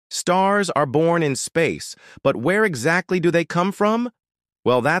Stars are born in space, but where exactly do they come from?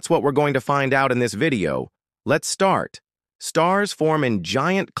 Well, that's what we're going to find out in this video. Let's start. Stars form in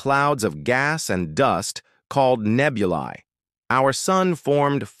giant clouds of gas and dust called nebulae. Our sun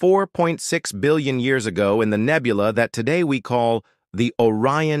formed 4.6 billion years ago in the nebula that today we call the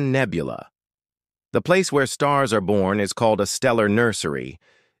Orion Nebula. The place where stars are born is called a stellar nursery.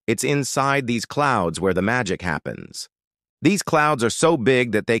 It's inside these clouds where the magic happens. These clouds are so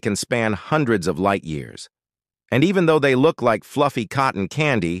big that they can span hundreds of light years. And even though they look like fluffy cotton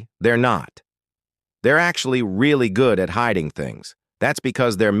candy, they're not. They're actually really good at hiding things. That's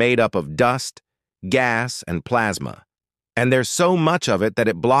because they're made up of dust, gas, and plasma. And there's so much of it that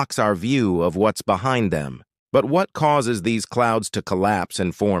it blocks our view of what's behind them. But what causes these clouds to collapse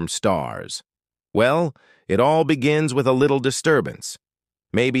and form stars? Well, it all begins with a little disturbance.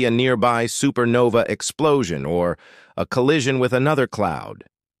 Maybe a nearby supernova explosion or a collision with another cloud.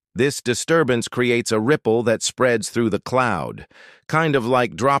 This disturbance creates a ripple that spreads through the cloud, kind of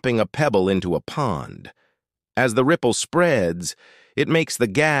like dropping a pebble into a pond. As the ripple spreads, it makes the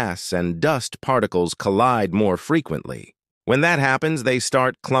gas and dust particles collide more frequently. When that happens, they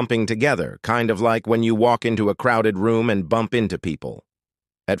start clumping together, kind of like when you walk into a crowded room and bump into people.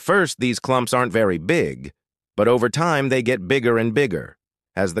 At first, these clumps aren't very big, but over time they get bigger and bigger.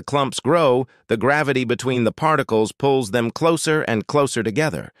 As the clumps grow, the gravity between the particles pulls them closer and closer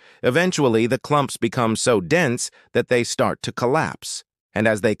together. Eventually, the clumps become so dense that they start to collapse. And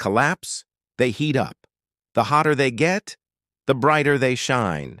as they collapse, they heat up. The hotter they get, the brighter they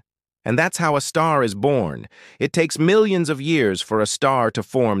shine. And that's how a star is born. It takes millions of years for a star to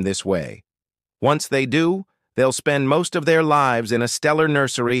form this way. Once they do, they'll spend most of their lives in a stellar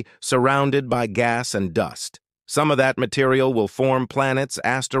nursery surrounded by gas and dust. Some of that material will form planets,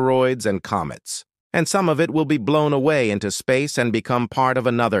 asteroids, and comets. And some of it will be blown away into space and become part of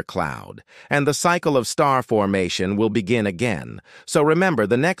another cloud. And the cycle of star formation will begin again. So remember,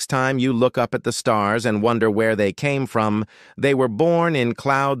 the next time you look up at the stars and wonder where they came from, they were born in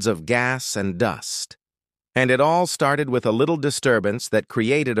clouds of gas and dust. And it all started with a little disturbance that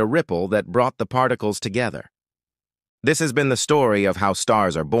created a ripple that brought the particles together. This has been the story of how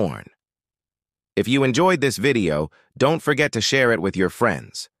stars are born. If you enjoyed this video, don't forget to share it with your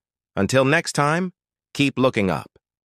friends. Until next time, keep looking up.